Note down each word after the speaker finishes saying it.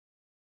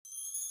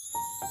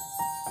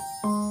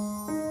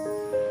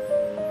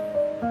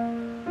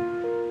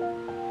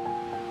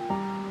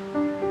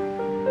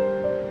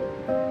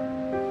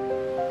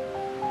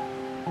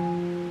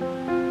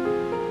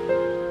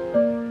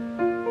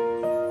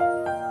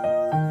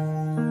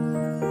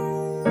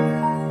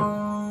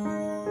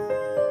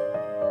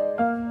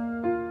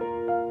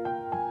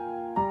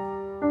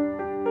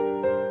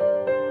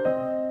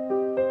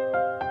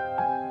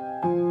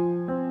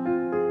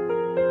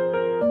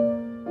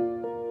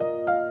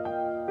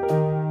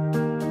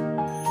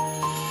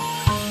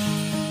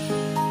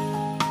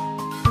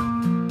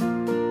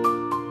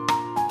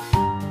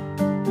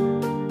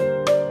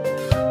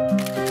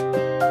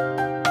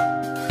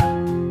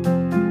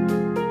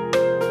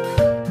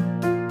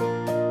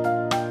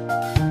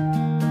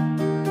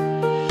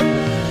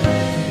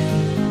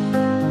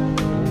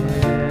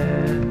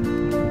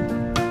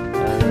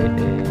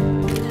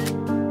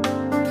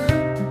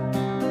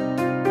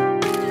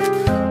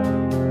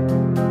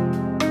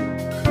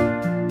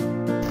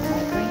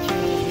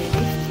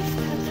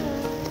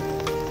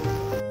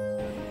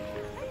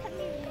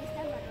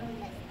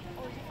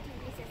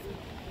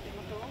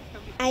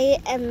I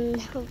am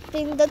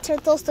hoping the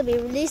turtles to be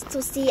released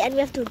to sea, and we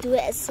have to do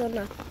it as soon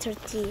as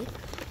 30.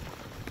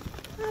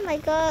 Oh my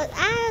god.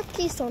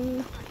 Please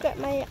don't grab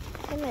my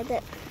hand like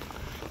that.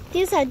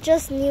 These are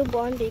just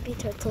newborn baby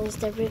turtles.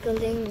 They're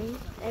wriggling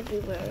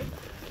everywhere.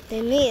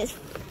 They need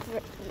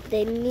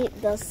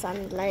the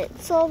sunlight,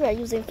 so we're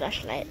using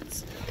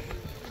flashlights.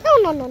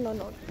 No. Oh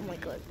my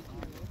god.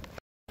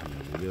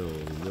 有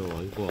没有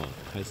玩过？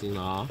开心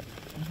了啊！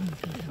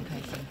非常开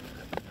心。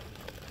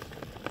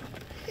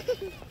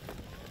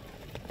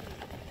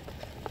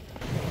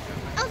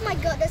Oh my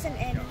god, there's an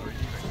ant.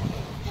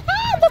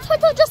 Ah, the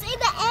turtle just ate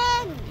the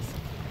ants.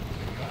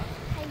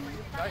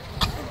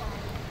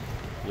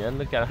 Yeah,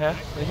 look at her.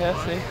 Look at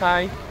her. Say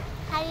hi.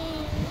 Hi.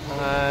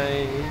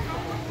 Hi.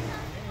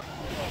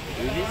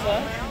 Release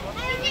her.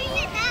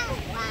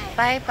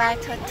 Bye bye,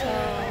 turtle.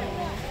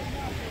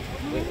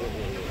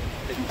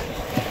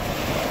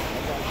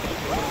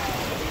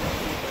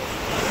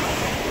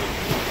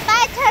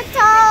 Bye,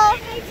 turtle.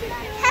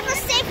 Have a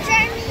safe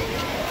journey.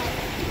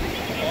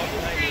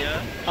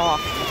 Oh.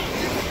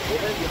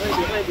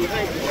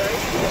 Behind you.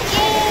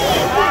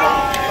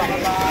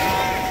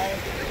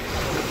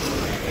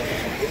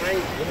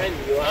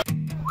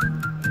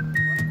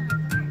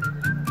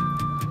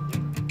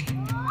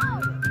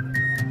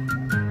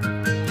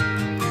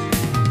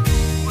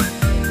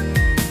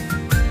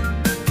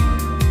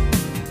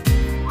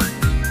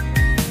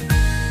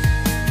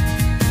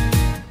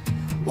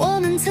 我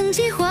们曾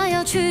计划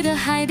要去的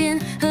海边，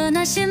和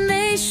那些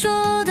没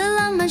说的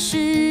浪漫誓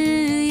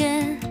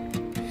言，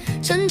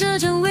趁着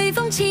阵微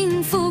风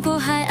轻拂过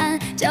海岸，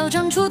交织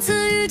初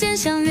次遇见，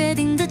像约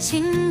定的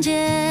情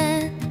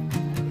节。